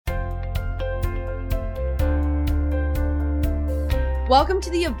Welcome to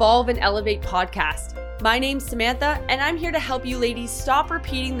the Evolve and Elevate podcast. My name's Samantha, and I'm here to help you ladies stop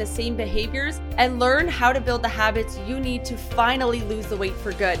repeating the same behaviors and learn how to build the habits you need to finally lose the weight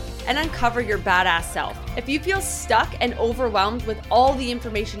for good and uncover your badass self. If you feel stuck and overwhelmed with all the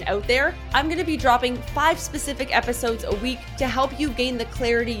information out there, I'm going to be dropping 5 specific episodes a week to help you gain the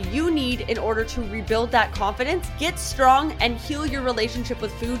clarity you need in order to rebuild that confidence, get strong, and heal your relationship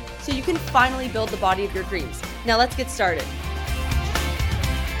with food so you can finally build the body of your dreams. Now let's get started.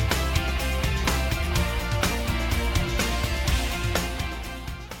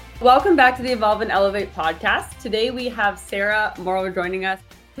 Welcome back to the Evolve and Elevate podcast. Today we have Sarah Morrow joining us.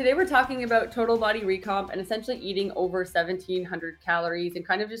 Today we're talking about total body recomp and essentially eating over 1,700 calories and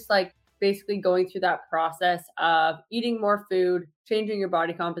kind of just like basically going through that process of eating more food, changing your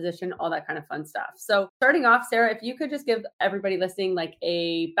body composition, all that kind of fun stuff. So starting off, Sarah, if you could just give everybody listening like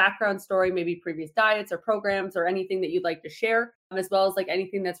a background story, maybe previous diets or programs or anything that you'd like to share, as well as like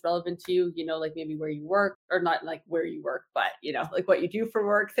anything that's relevant to you, you know, like maybe where you work or not like where you work, but you know, like what you do for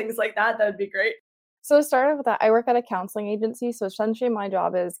work, things like that, that would be great. So to start off with that, I work at a counseling agency. So essentially my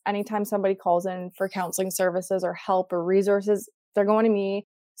job is anytime somebody calls in for counseling services or help or resources, they're going to me.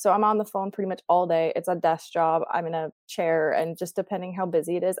 So I'm on the phone pretty much all day. It's a desk job. I'm in a chair, and just depending how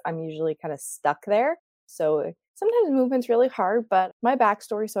busy it is, I'm usually kind of stuck there. So sometimes movement's really hard, but my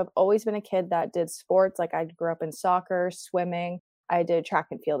backstory, so I've always been a kid that did sports. Like I grew up in soccer, swimming. I did track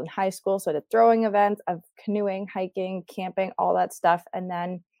and field in high school. So I did throwing events of canoeing, hiking, camping, all that stuff. And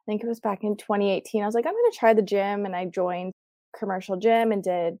then I think it was back in 2018, I was like, I'm going to try the gym. And I joined a commercial gym and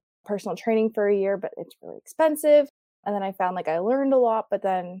did personal training for a year, but it's really expensive. And then I found like I learned a lot, but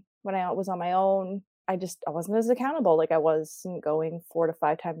then when I was on my own, I wasn't as accountable. Like I wasn't going 4 to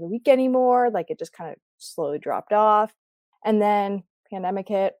 5 times a week anymore. Like it just kind of slowly dropped off. And then pandemic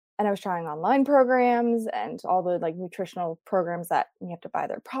hit and I was trying online programs and all the like nutritional programs that you have to buy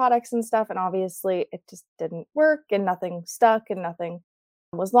their products and stuff. And obviously it just didn't work and nothing stuck and nothing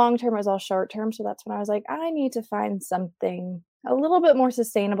was long-term. It was all short-term. So that's when I was like, I need to find something a little bit more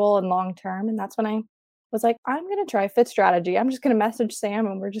sustainable and long-term. And that's when I was like, I'm going to try Fit Strategy. I'm just going to message Sam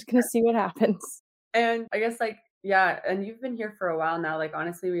and we're just going to see what happens. And I guess like, yeah, and you've been here for a while now. Like,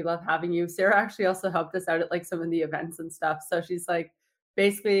 honestly, we love having you. Sarah actually also helped us out at like some of the events and stuff. So she's like,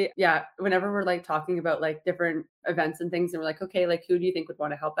 basically, yeah, whenever we're like talking about like different events and things and we're like, okay, like who do you think would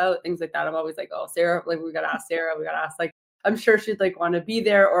want to help out? Things like that. I'm always like, oh, Sarah, like we got to ask Sarah. We got to ask like, I'm sure she'd like want to be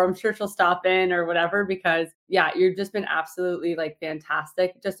there or I'm sure she'll stop in or whatever, because yeah, you've just been absolutely like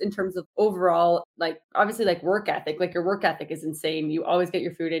fantastic just in terms of overall, like obviously like work ethic, like your work ethic is insane. You always get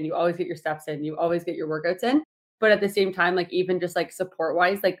your food in, you always get your steps in, you always get your workouts in. But at the same time, like even just like support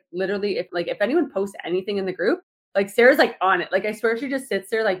wise, like literally if anyone posts anything in the group, like Sarah's like on it. Like I swear she just sits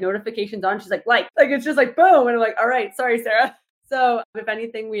there, like notifications on. She's like it's just like boom. And I'm like, all right, sorry, Sarah. So if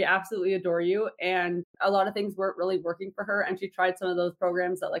anything, we absolutely adore you. And a lot of things weren't really working for her. And she tried some of those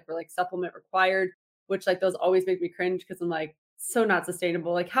programs that like were like supplement required, which like those always make me cringe because I'm like, so not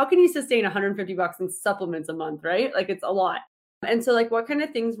sustainable. Like how can you sustain $150 in supplements a month, right? Like it's a lot. And so like what kind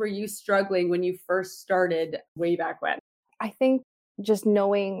of things were you struggling when you first started way back when? I think just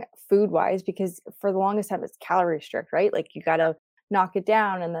knowing food wise, because for the longest time it's calorie strict, right? Like you got to knock it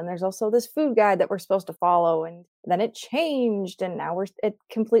down. And then there's also this food guide that we're supposed to follow. And then it changed and now it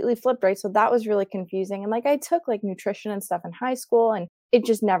completely flipped, right? So that was really confusing. And like I took like nutrition and stuff in high school and it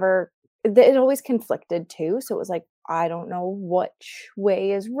just it always conflicted too. So it was like, I don't know which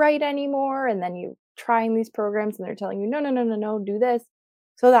way is right anymore. And then you trying these programs and they're telling you, no, do this.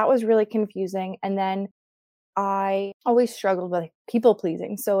 So that was really confusing. And then I always struggled with like, people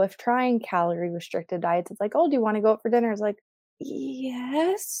pleasing. So if trying calorie restricted diets, it's like, oh, do you want to go out for dinner? It's like,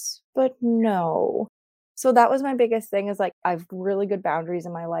 yes, but no. So that was my biggest thing is like, I have really good boundaries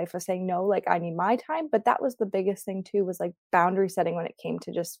in my life of saying no, like I need my time. But that was the biggest thing too, was like boundary setting when it came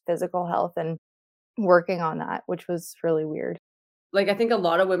to just physical health and working on that, which was really weird. Like, I think a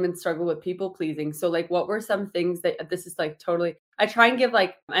lot of women struggle with people pleasing. So like, what were some things that this is like totally, I try and give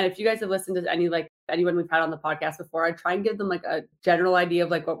like, and if you guys have listened to anyone we've had on the podcast before, I try and give them like a general idea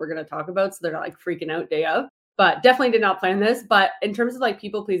of like what we're going to talk about. So they're not like freaking out day of. But definitely did not plan this. But in terms of like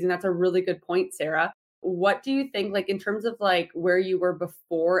people pleasing, that's a really good point, Sarah. What do you think, like in terms of like where you were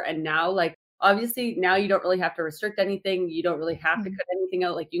before and now, like obviously now you don't really have to restrict anything. You don't really have to cut anything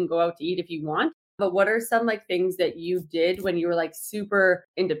out. Like you can go out to eat if you want. But what are some like things that you did when you were like super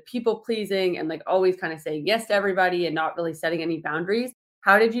into people pleasing and like always kind of saying yes to everybody and not really setting any boundaries?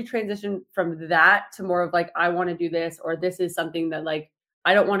 How did you transition from that to more of like, I want to do this, or this is something that like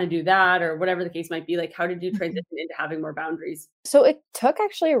I don't wanna do that, or whatever the case might be, like, how did you Mhm. transition into having more boundaries? So it took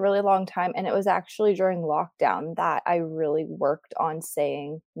actually a really long time, and it was actually during lockdown that I really worked on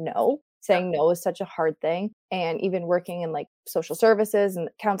saying no. Yeah, Saying no is such a hard thing, and even working in, like, social services and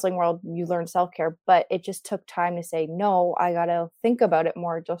the counseling world, you learn self-care, but it just took time to say, "No, I gotta think about it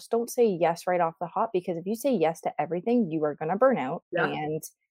more." Just don't say yes right off the hop, because if you say yes to everything, you are gonna burn out, yeah, and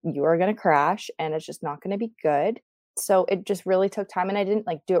you are gonna crash, and it's just not gonna be good. So it just really took time, and I didn't,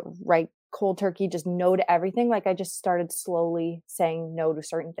 like, do it right cold turkey, just no to everything. Like, I just started slowly saying no to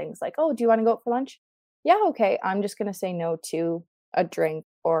certain things, like, "Oh, do you wanna go out for lunch?" "Yeah, okay." I'm just gonna say no to a drink,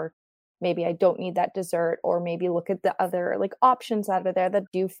 or maybe I don't need that dessert, or maybe look at the other, like, options that are there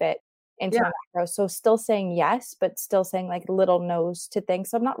that do fit into yeah, my macros. So still saying yes, but still saying, like, little no's to things.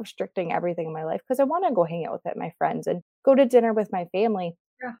 So I'm not restricting everything in my life because I wanna go hang out with, my friends and go to dinner with my family.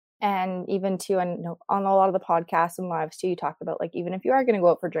 yeah. And even too, and on a lot of the podcasts and lives too, you talk about, like, even if you are gonna go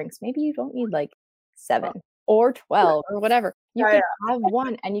out for drinks, maybe you don't need, like, Well, 7 or yeah, 12 or whatever. You yeah, can yeah. have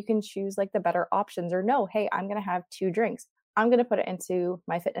 1 and you can choose, like, the better options, or, "No, hey, I'm gonna have 2 drinks. I'm gonna put it into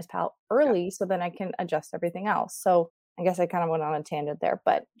my MyFitnessPal Yeah. early so then I can adjust everything else." So, I guess I kinda went on a tangent there,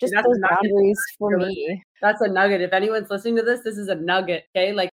 but just That's a those nugget. boundaries for You're listening. me. That's a nugget. If anyone's listening to this, this is a nugget,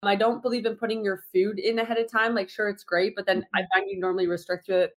 okay? Like, I don't believe in putting your food in ahead of time. Like, sure, it's great, but then I Mhm. find you normally restrict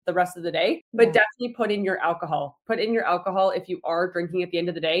it the rest of the day. But Yeah. definitely put in your alcohol. Put in your alcohol if you are drinking at the end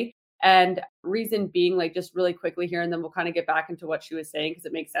of the day. And reason being, like, just really quickly here, and then we'll kind of get back into what she was saying because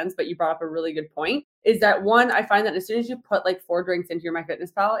it makes sense. But you brought up a really good point. Is that one? I find that as soon as you put like 4 drinks into your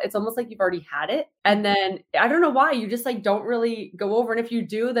MyFitnessPal, it's almost like you've already had it. And then I don't know why you just like don't really go over. And if you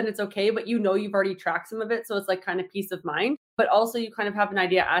do, then it's okay. But you know you've already tracked some of it, so it's like kind of peace of mind. But also you kind of have an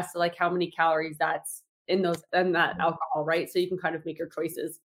idea as to like how many calories that's in those and that Mhm. alcohol, right? So you can kind of make your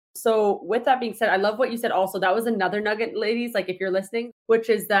choices. So, with that being said, I love what you said also. That was another nugget, ladies, like if you're listening, which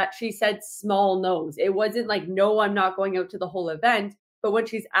is that she said small no's. It wasn't like, no, I'm not going out to the whole event. But when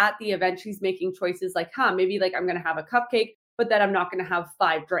she's at the event, she's making choices like, maybe like I'm going to have a cupcake, but then I'm not going to have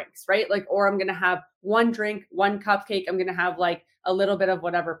 5 drinks, right? Like, or I'm going to have 1 drink, 1 cupcake. I'm going to have like a little bit of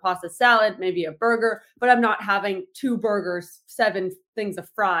whatever pasta salad, maybe a burger, but I'm not having 2 burgers, 7 things of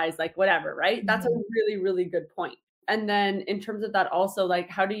fries, like whatever, right? That's a Mhm. really, really good point. And then in terms of that also, like,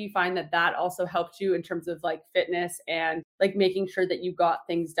 how do you find that that also helped you in terms of like fitness and like making sure that you got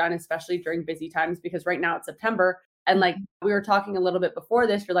things done, especially during busy times? Because right now it's September. And like Mhm. we were talking a little bit before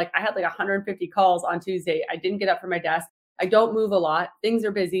this, you're like, I had like 150 calls on Tuesday. I didn't get up from my desk. I don't move a lot. Things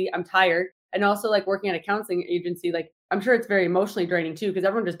are busy. I'm tired. And also like working at a counseling agency, like I'm sure it's very emotionally draining too, because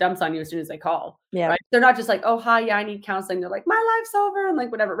everyone just dumps on you as soon as they call, Yep. right? They're not just like, oh, hi, yeah, I need counseling. They're like, my life's over and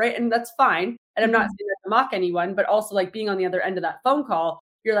like whatever, right? And that's fine. And I'm not Mhm. saying that to mock anyone, but also like being on the other end of that phone call,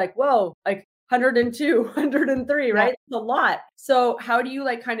 you're like, whoa, like 102, 103, Yep. right? It's a lot. So how do you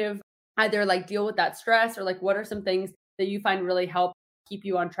like kind of either like deal with that stress, or like what are some things that you find really help keep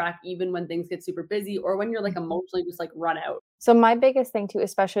you on track even when things get super busy or when you're like Mhm. emotionally just like run out? So my biggest thing too,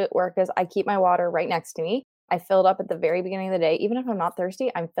 especially at work, is I keep my water right next to me. I fill it up at the very beginning of the day. Even if I'm not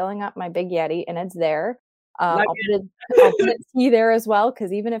thirsty, I'm filling up my big Yeti and it's there. I'll Nugget. put it I'll put tea there as well,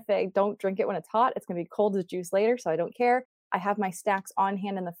 because even if I don't drink it when it's hot, it's gonna be cold as juice later, so I don't care. I have my snacks on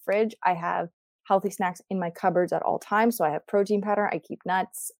hand in the fridge. I have healthy snacks in my cupboards at all times. So I have protein powder, I keep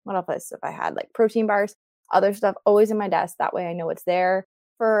nuts. What else if I had like protein bars, other stuff always in my desk. That way I know it's there.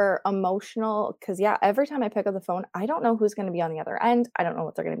 For emotional, because yeah, every time I pick up the phone, I don't know who's gonna be on the other end. I don't know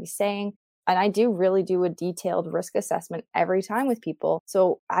what they're gonna be saying. And I do really do a detailed risk assessment every time with people.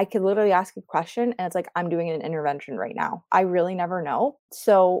 So I could literally ask a question and it's like, I'm doing an intervention right now. I really never know.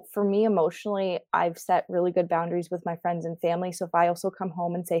 So for me, emotionally, I've set really good boundaries with my friends and family. So if I also come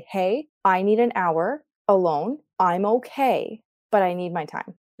home and say, hey, I need an hour alone, I'm okay, but I need my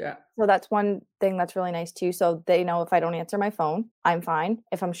time. Yeah. So that's one thing that's really nice too. So they know if I don't answer my phone, I'm fine.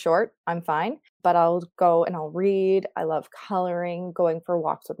 If I'm short, I'm fine. But I'll go and I'll read. I love coloring, going for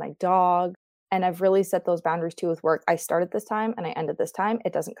walks with my dog. And I've really set those boundaries too with work. I start at this time and I end at this time.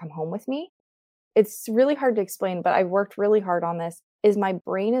 It doesn't come home with me. It's really hard to explain, but I've worked really hard on this. Is my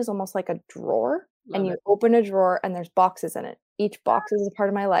brain is almost like a drawer, and Love you it. open a drawer and there's boxes in it. Each box is a part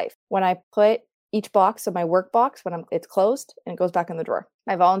of my life. When I put each box, so my work box, when it's closed and it goes back in the drawer.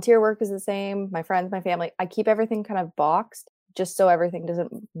 My volunteer work is the same, my friends, my family. I keep everything kind of boxed just so everything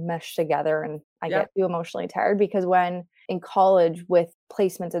doesn't mesh together and I Yeah. get too emotionally tired, because when in college with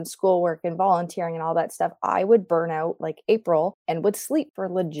placements and schoolwork and volunteering and all that stuff, I would burn out like April and would sleep for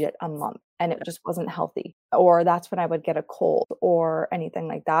legit a month, and it just wasn't healthy. Or that's when I would get a cold or anything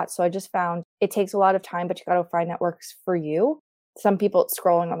like that. So I just found it takes a lot of time, but you got to find that works for you. Some people it's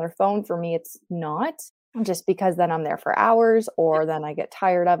scrolling on their phone. For me, it's not. just because then I'm there for hours or then I get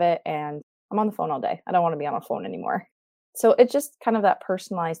tired of it and I'm on the phone all day. I don't want to be on a phone anymore. So it's just kind of that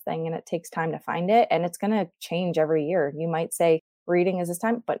personalized thing and it takes time to find it and it's going to change every year. You might say reading is this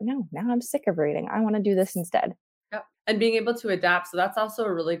time, but no, now I'm sick of reading. I want to do this instead. Yep, and being able to adapt, so that's also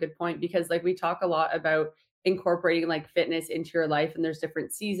a really good point because, like, we talk a lot about incorporating, like, fitness into your life, and there's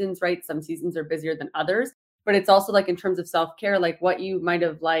different seasons, right? Some seasons are busier than others, but it's also, like, in terms of self-care, like, what you might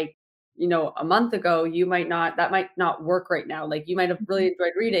have liked, a month ago, you might not that might not work right now, like, you might have really Mhm.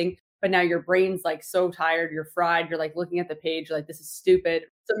 enjoyed reading, but now your brain's, like, so tired, you're fried, you're, like, looking at the page, you're like, "This is stupid."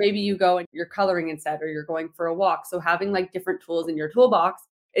 So maybe you go and you're coloring instead, or you're going for a walk, so having, like, different tools in your toolbox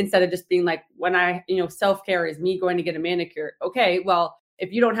instead of just being like, when self-care is me going to get a manicure. Okay, well,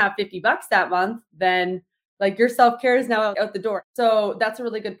 if you don't have $50 that month, then like your self-care is now out the door. So that's a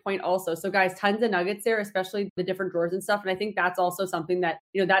really good point also. So guys, tons of nuggets there, especially the different drawers and stuff. And I think that's also something that,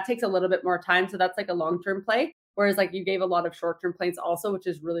 that takes a little bit more time. So that's like a long-term play. Whereas like you gave a lot of short-term plays also, which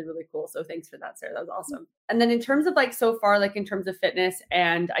is really, really cool. So thanks for that, Sarah. That was awesome. And then in terms of like so far, like in terms of fitness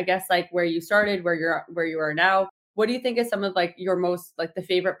and I guess like where you started, where you are now, what do you think is some of like your most like the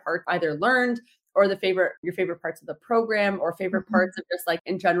favorite part either learned or your favorite parts of the program or favorite Mhm. parts of just like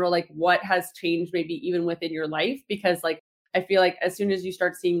in general, like what has changed maybe even within your life? Because like I feel like as soon as you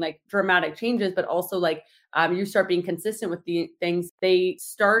start seeing like dramatic changes, but also like you start being consistent with the things, they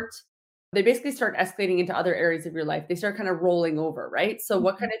basically start escalating into other areas of your life. They start kind of rolling over, right? So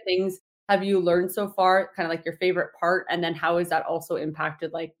what Mhm. kind of things have you learned so far? Kind of like your favorite part, and then how has that also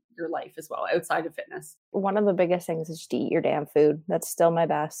impacted like your life as well outside of fitness? One of the biggest things is just eat your damn food. That's still my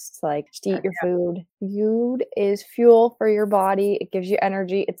best. Like, just eat Heck your yeah. food. Food is fuel for your body. It gives you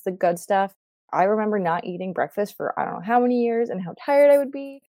energy. It's the good stuff. I remember not eating breakfast for I don't know how many years and how tired I would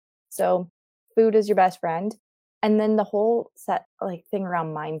be. So, food is your best friend. And then the whole set like thing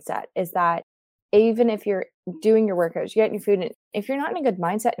around mindset is that even if you're doing your workouts, you get your food, and if you're not in a good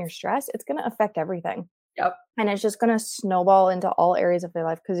mindset and you're stressed, it's going to affect everything. Yep. And it's just gonna snowball into all areas of your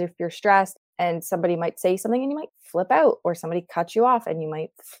life because if you're stressed and somebody might say something and you might flip out, or somebody cuts you off and you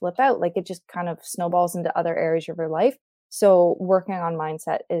might flip out, like it just kind of snowballs into other areas of your life. So working on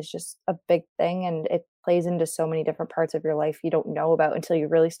mindset is just a big thing and it plays into so many different parts of your life you don't know about until you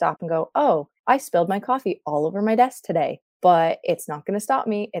really stop and go, "Oh, I spilled my coffee all over my desk today, but it's not gonna stop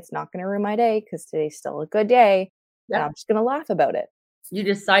me. It's not gonna ruin my day because today's still a good day, and Yeah. I'm just gonna laugh about it." You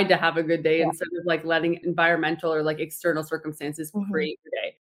decide to have a good day Yeah. instead of, like, letting environmental or, like, external circumstances Mhm. create your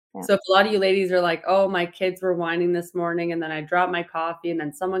day. Yeah. So if a lot of you ladies are like, "Oh, my kids were whining this morning, and then I dropped my coffee, and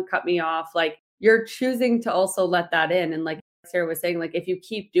then someone cut me off," like, you're choosing to also let that in, and like Sarah was saying, like, if you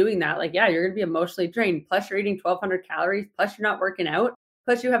keep doing that, like, yeah, you're gonna be emotionally drained, plus you're eating 1,200 calories, plus you're not working out,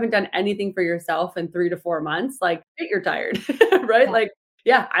 plus you haven't done anything for yourself in 3 to 4 months, like, you're tired, right? Yeah. Like,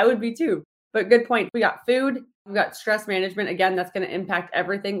 yeah, I would be too. But good point. We got food, we got stress management. Again, that's going to impact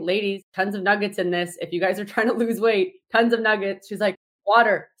everything. Ladies, tons of nuggets in this. If you guys are trying to lose weight, tons of nuggets. She's like,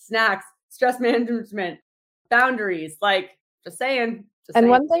 water, snacks, stress management, boundaries. Like, just saying, just And saying.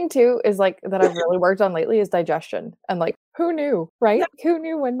 one thing too is, like, that I've really worked on lately is digestion, and, like, who knew, Yeah. right? Who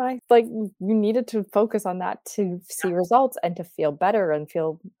knew when my like, you needed to focus on that to see results and to feel better and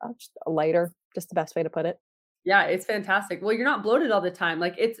feel, just lighter, just the best way to put it. Yeah, it's fantastic. Well, you're not bloated all the time.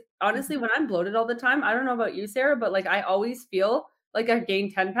 Like, it's Mhm. honestly, when I'm bloated all the time, I don't know about you, Sarah, but like I always feel like I've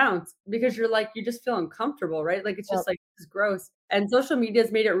gained 10 pounds because you're like, you just feel uncomfortable, right? Like, it's Yep. just like, it's gross. And social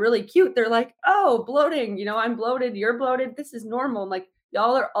media's made it really cute. They're like, oh, bloating, I'm bloated, you're bloated. This is normal. I'm like,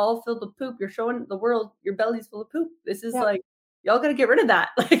 y'all are all filled with poop. You're showing the world your belly's full of poop. This is Yep. like, y'all gotta get rid of that.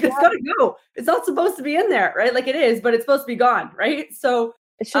 Like, it's Yep. gotta go. It's not supposed to be in there, right? Like, it is, but it's supposed to be gone, right? So,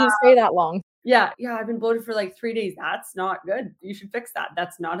 It shouldn't stay that long. yeah, yeah, I've been bloated for, like, 3 days. That's not good. You should fix that.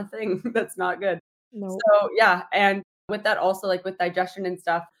 That's not a thing. That's not good. Nope. So, yeah, and with that also, like, with digestion and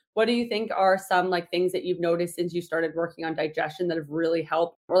stuff, what do you think are some, like, things that you've noticed since you started working on digestion that have really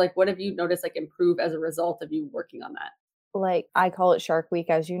helped? Or, like, what have you noticed, like, improve as a result of you working on that? Like, I call it Shark Week,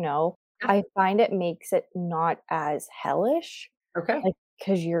 as you know. Yeah. I find it makes it not as hellish, Okay. like,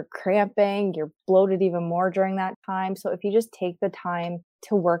 because 'cause you're cramping, you're bloated even more during that time, so if you just take the time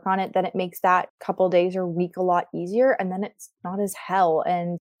to work on it, then it makes that couple days or week a lot easier, and then it's not as hell,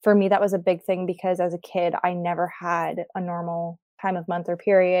 and for me, that was a big thing because as a kid, I never had a normal time of month or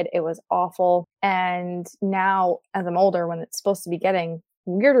period, it was awful, and now as I'm older, when it's supposed to be getting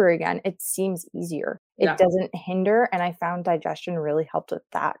weirder again, it seems easier. It Yeah. doesn't hinder, and I found digestion really helped with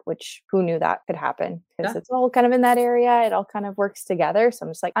that, which who knew that could happen? Because Yeah. it's all kind of in that area, it all kind of works together, so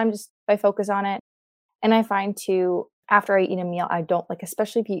I'm just like, if I focus on it and I find too, after I eat a meal, I don't like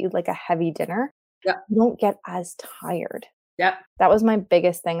especially if you eat, like, a heavy dinner, Yeah. you don't get as tired. Yep. That was my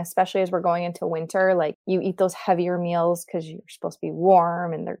biggest thing, especially as we're going into winter. Like, you eat those heavier meals because you're supposed to be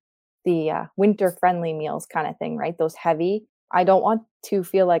warm, and they're the winter friendly meals kind of thing, right? Those heavy. I don't want to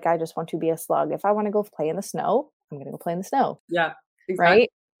feel like I just want to be a slug. If I want to go play in the snow, I'm going to go play in the snow, Yeah, exactly. right?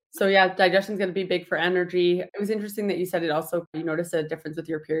 So yeah, digestion's gonna be big for energy. It was interesting that you said it also you notice a difference with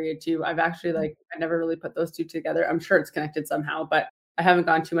your period too. I've actually I never really put those 2 together. I'm sure it's connected somehow, but I haven't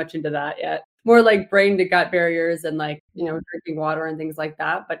gone too much into that yet. More like brain to gut barriers and Yeah. drinking water and things like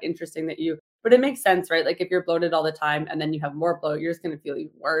that, but interesting that you but it makes sense, right? Like if you're bloated all the time and then you have more bloat, you're just gonna feel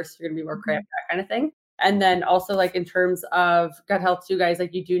even worse. You're gonna be more Mhm. cramped, that kind of thing. And then also like in terms of gut health too, guys,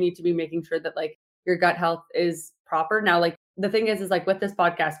 like you do need to be making sure that like your gut health is proper. Now, like the thing is like with this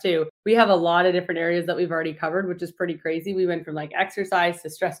podcast too, we have a lot of different areas that we've already covered, which is pretty crazy. We went from like exercise to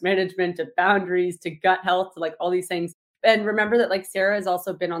stress management to boundaries to gut health to like all these things. And remember that like Sarah has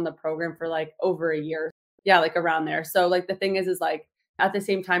also been on the program for like over a year. Yeah, like around there. So like the thing is like at the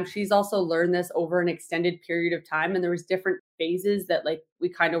same time, she's also learned this over an extended period of time. And there was different phases that like we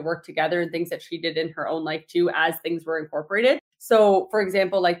kind of worked together and things that she did in her own life too, as things were incorporated. So, for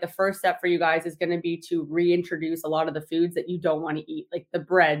example, like the first step for you guys is going to be to reintroduce a lot of the foods that you don't want to eat, like the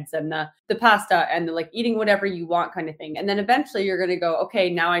breads and the pasta and the like eating whatever you want kind of thing. And then eventually you're going to go, okay,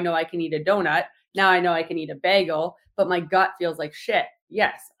 now I know I can eat a donut. Now I know I can eat a bagel, but my gut feels like shit.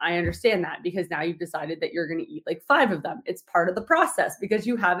 Yes, I understand that because now you've decided that you're going to eat like 5 of them. It's part of the process because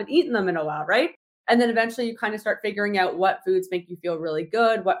you haven't eaten them in a while, right? And then eventually you kind of start figuring out what foods make you feel really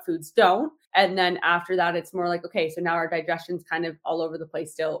good, what foods don't. And then after that, it's more like, okay, so now our digestion's kind of all over the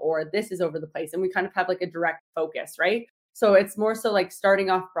place still, or this is over the place. And we kind of have like a direct focus, right? So it's more so like starting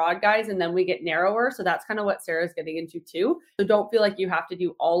off broad, guys, and then we get narrower. So that's kind of what Sarah's getting into too. So don't feel like you have to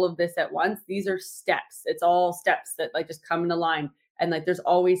do all of this at once. These are steps. It's all steps that like just come in a line. And like there's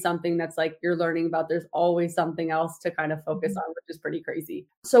always something that's like you're learning about. There's always something else to kind of focus Mhm. on, which is pretty crazy.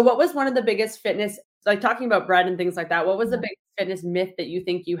 So what was one of the biggest fitness, like talking about bread and things like that, what was the Yeah. biggest fitness myth that you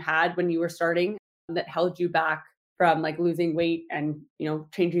think you had when you were starting that held you back from like losing weight and,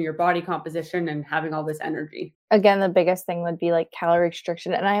 changing your body composition and having all this energy? Again, the biggest thing would be like calorie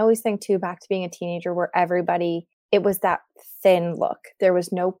restriction. And I always think too, back to being a teenager where everybody, it was that thin look. There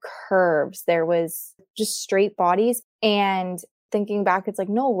was no curves. There was just straight bodies. And thinking back, it's like,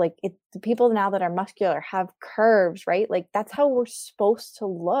 no, like the people now that are muscular have curves, right? Like that's how we're supposed to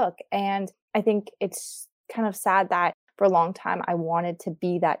look. And I think it's kind of sad that for a long time I wanted to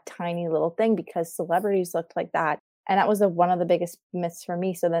be that tiny little thing because celebrities looked like that. And that was one of the biggest myths for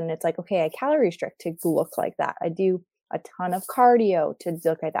me. So then it's like, okay, I calorie restrict to look like that. I do a ton of cardio to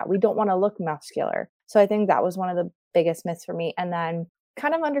look like that. We don't want to look muscular. So I think that was one of the biggest myths for me. And then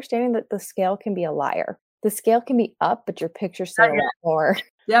kind of understanding that the scale can be a liar. The scale can be up, but your pictures say a lot more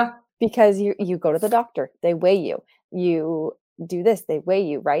Yeah. because you go to the doctor, they weigh you. You do this, they weigh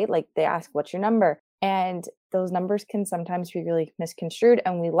you, right? Like they ask, what's your number? And those numbers can sometimes be really misconstrued.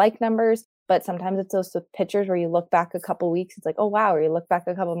 And we like numbers, but sometimes it's those pictures where you look back a couple weeks, it's like, oh wow, or you look back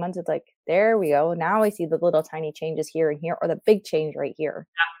a couple months, it's like, there we go. Now I see the little tiny changes here and here, or the big change right here.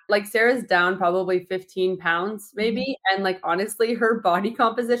 Like Sarah's down probably 15 pounds Mhm, maybe. And like honestly, her body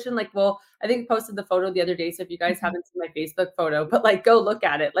composition, like, well, I think I posted the photo the other day. So if you guys mhm. haven't seen my Facebook photo, but like go look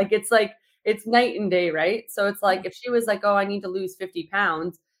at it. Like it's night and day, right? So it's Yeah. like if she was like, oh, I need to lose 50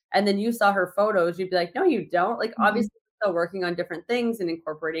 pounds, and then you saw her photos, you'd be like, no, you don't. Like Mhm. obviously still working on different things and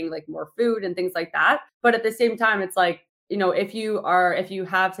incorporating like more food and things like that. But at the same time, it's like, if you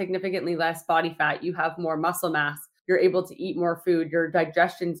have significantly less body fat, you have more muscle mass, you're able to eat more food, your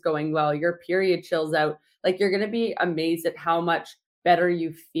digestion's going well, your period chills out. Like you're going to be amazed at how much better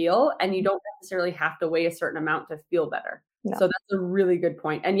you feel. And you don't necessarily have to weigh a certain amount to feel better. No. So that's a really good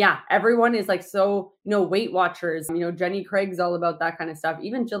point. And yeah, everyone is like so, Weight Watchers, Jenny Craig's all about that kind of stuff.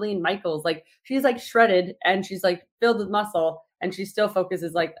 Even Jillian Michaels, like she's like shredded and she's like filled with muscle and she still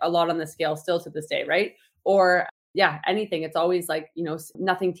focuses like a lot on the scale still to this day, right? Or yeah, anything. It's always like,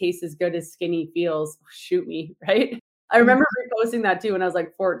 nothing tastes as good as skinny feels. Shoot me, right? I remember Mhm. reposting that too when I was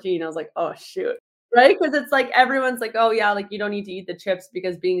like 14. I was like, oh shoot. Right? Because it's like everyone's like, oh yeah, like you don't need to eat the chips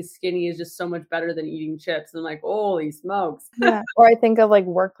because being skinny is just so much better than eating chips. And I'm like, holy smokes. Yeah. Or I think of like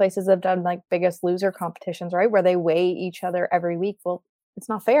workplaces that have done like biggest loser competitions, right? Where they weigh each other every week. Well, it's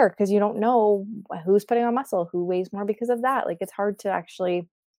not fair because you don't know who's putting on muscle, who weighs more because of that. Like it's hard to actually,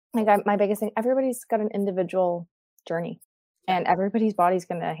 like my biggest thing, everybody's got an individual journey Yeah. and everybody's body's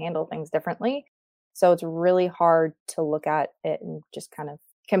going to handle things differently. So it's really hard to look at it and just kind of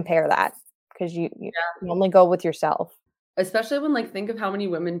compare that because you only go with yourself. Especially when like think of how many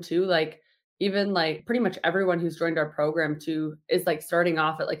women too, like even like pretty much everyone who's joined our program too is like starting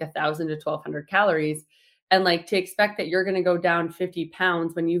off at like 1,000 to 1,200 calories. And like to expect that you're going to go down 50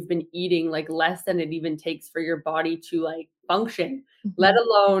 pounds when you've been eating like less than it even takes for your body to like function, let Mhm.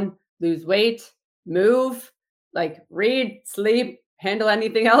 alone lose weight, move, like read, sleep, handle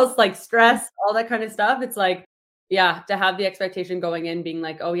anything else, like stress, all that kind of stuff. It's like, yeah, to have the expectation going in being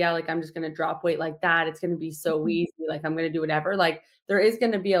like, oh yeah, like I'm just going to drop weight like that. It's going to be so Mhm. easy. Like I'm going to do whatever. Like there is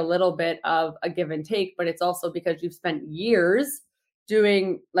going to be a little bit of a give and take, but it's also because you've spent years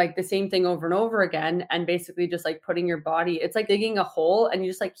doing like the same thing over and over again and basically just like putting your body, it's like digging a hole and you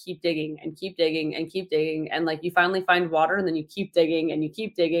just like keep digging and keep digging and keep digging and like you finally find water and then you keep digging and you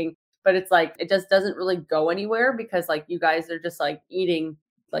keep digging, but it's like it just doesn't really go anywhere because like you guys are just like eating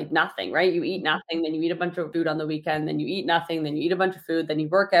like nothing, right? You eat nothing, then you eat a bunch of food on the weekend, then you eat nothing, then you eat a bunch of food, then you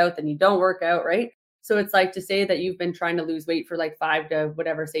work out, then you don't work out, right? So it's like to say that you've been trying to lose weight for like 5 to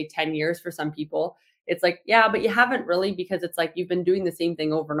whatever, say 10 years for some people. It's like, yeah, but you haven't really because it's like you've been doing the same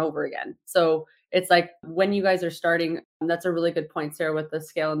thing over and over again. So it's like when you guys are starting, that's a really good point, Sarah, with the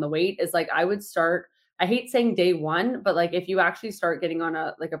scale and the weight is like I would start. I hate saying day one, but like if you actually start getting on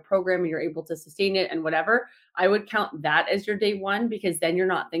a like a program and you're able to sustain it and whatever, I would count that as your day one because then you're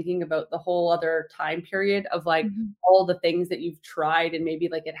not thinking about the whole other time period of like Mhm. all the things that you've tried and maybe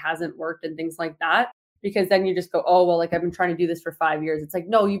like it hasn't worked and things like that because then you just go, oh, well, like I've been trying to do this for 5 years. It's like,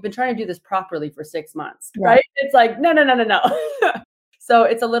 no, you've been trying to do this properly for 6 months, Yeah. right? It's like, no, no, no, no, no. So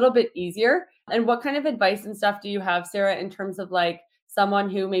it's a little bit easier. And what kind of advice and stuff do you have, Sarah, in terms of like someone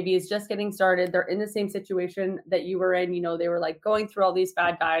who maybe is just getting started? They're in the same situation that you were in. You know, they were like going through all these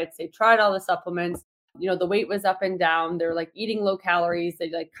fad diets, they tried all the supplements. You know, the weight was up and down. They're like eating low calories. They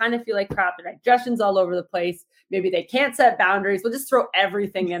like kind of feel like crap. Their digestion's all over the place. Maybe they can't set boundaries. We'll just throw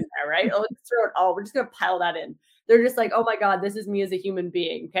everything in there, right? Let's throw it all. We're just going to pile that in. They're just like, oh my God, this is me as a human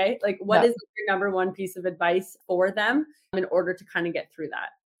being. Okay. Like, what Yeah. is your number one piece of advice for them in order to kind of get through that?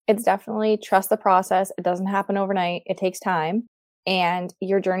 It's definitely trust the process. It doesn't happen overnight. It takes time, and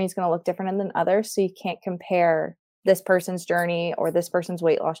your journey is going to look different than others. So you can't compare this person's journey or this person's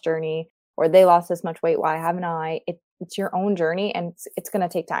weight loss journey, or they lost this much weight. Why haven't I? It's your own journey, and it's going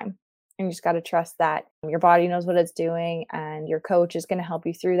to take time. And you just got to trust that your body knows what it's doing, and your coach is going to help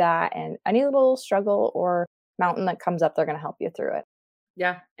you through that. And any little struggle or mountain that comes up, they're going to help you through it.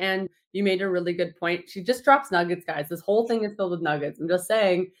 Yeah, and you made a really good point. She just drops nuggets, guys. This whole thing is filled with nuggets. I'm just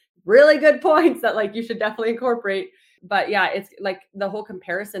saying, really good points that like you should definitely incorporate. But yeah, it's like the whole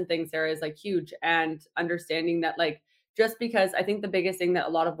comparison thing, Sarah, is like huge. And understanding that like just because I think the biggest thing that a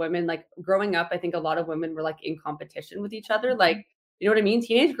lot of women like growing up, I think a lot of women were like in competition with each other. Like, you know what I mean?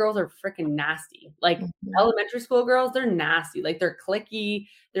 Teenage girls are freaking nasty. Like Mhm. elementary school girls, they're nasty. Like they're clicky.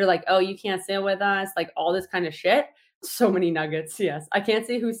 They're like, oh, you can't sit with us, like all this kind of shit. So many nuggets, yes. I can't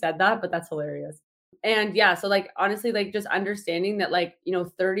say who said that, but that's hilarious. And yeah, so like honestly, like just understanding that like, you know,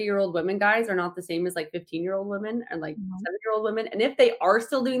 30-year-old women guys are not the same as like 15-year-old women and like Mhm. 7-year-old women. And if they are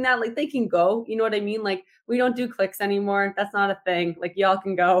still doing that, like they can go, you know what I mean? Like we don't do clicks anymore. That's not a thing. Like y'all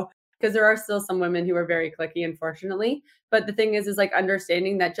can go because there are still some women who are very clicky, unfortunately. But the thing is like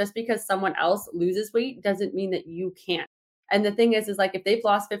understanding that just because someone else loses weight doesn't mean that you can't. And the thing is like if they've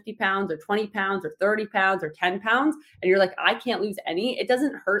lost 50 pounds or 20 pounds or 30 pounds or 10 pounds, and you're like, I can't lose any, it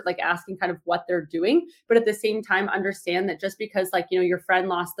doesn't hurt like asking kind of what they're doing. But at the same time, understand that just because like, you know, your friend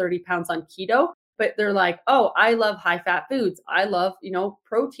lost 30 pounds on keto, but they're like, oh, I love high fat foods. I love, you know,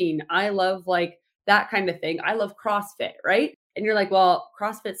 protein. I love like that kind of thing. I love CrossFit, right? And you're like, well,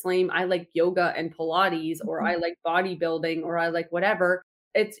 CrossFit's lame. I like yoga and Pilates, or I Mhm. like bodybuilding, or I like whatever.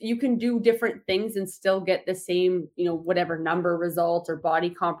 It's you can do different things and still get the same, you know, whatever number results or body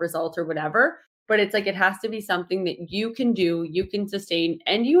comp results or whatever. But it's like it has to be something that you can do, you can sustain,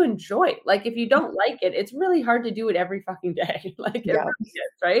 and you enjoy. Like if you don't like it, it's really hard to do it every fucking day. Like it Yeah. really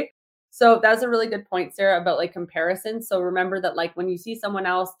is, right? So that's a really good point, Sarah, about like comparison. So remember that like when you see someone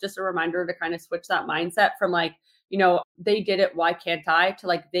else, just a reminder to kind of switch that mindset from like, you know, they did it, why can't I? To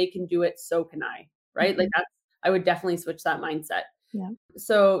like they can do it, so can I. Right. Like Mhm. that's I would definitely switch that mindset. Yeah.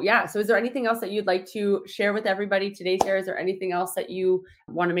 So yeah, so is there anything else that you'd like to share with everybody today, Sarah? Is there anything else that you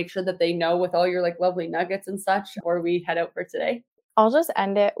want to make sure that they know with all your like lovely nuggets and such, or we head out for today? I'll just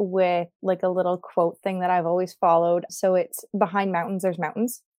end it with like a little quote thing that I've always followed. So it's behind mountains, there's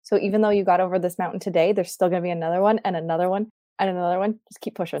mountains. So even though you got over this mountain today, there's still going to be another one and another one and another one. Just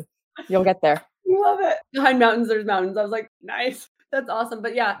keep pushing. You'll get there. Love it. Behind mountains, there's mountains. I was like, nice. That's awesome.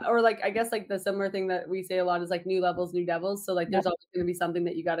 But yeah, or like I guess like the similar thing that we say a lot is like new levels, new devils. So like Yep. there's always going to be something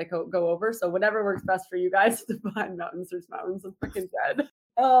that you got to go over. So whatever works best for you guys. Behind mountains, there's mountains. I'm freaking dead.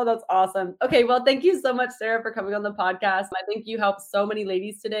 Oh, that's awesome. Okay, well, thank you so much, Sarah, for coming on the podcast. I think you helped so many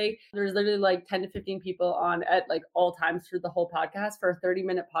ladies today. There's literally like 10 to 15 people on at like all times through the whole podcast for a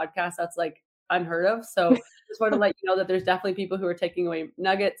 30-minute podcast. That's like unheard of. So just want to let you know that there's definitely people who are taking away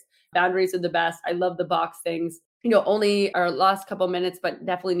nuggets. Boundaries are the best. I love the box things. Only our last couple minutes, but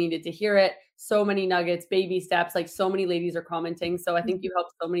definitely needed to hear it. So many nuggets, baby steps, like so many ladies are commenting. So I think you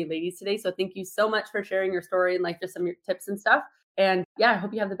helped so many ladies today. So thank you so much for sharing your story and like just some of your tips and stuff. And yeah, I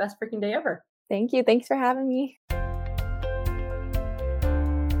hope you have the best freaking day ever. Thank you. Thanks for having me.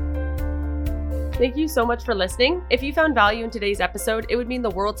 Thank you so much for listening. If you found value in today's episode, it would mean the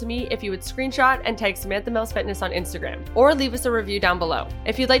world to me if you would screenshot and tag Samantha Mills Fitness on Instagram, or leave us a review down below.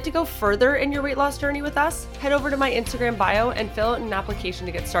 If you'd like to go further in your weight loss journey with us, head over to my Instagram bio and fill out an application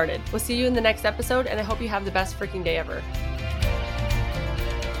to get started. We'll see you in the next episode, and I hope you have the best freaking day ever.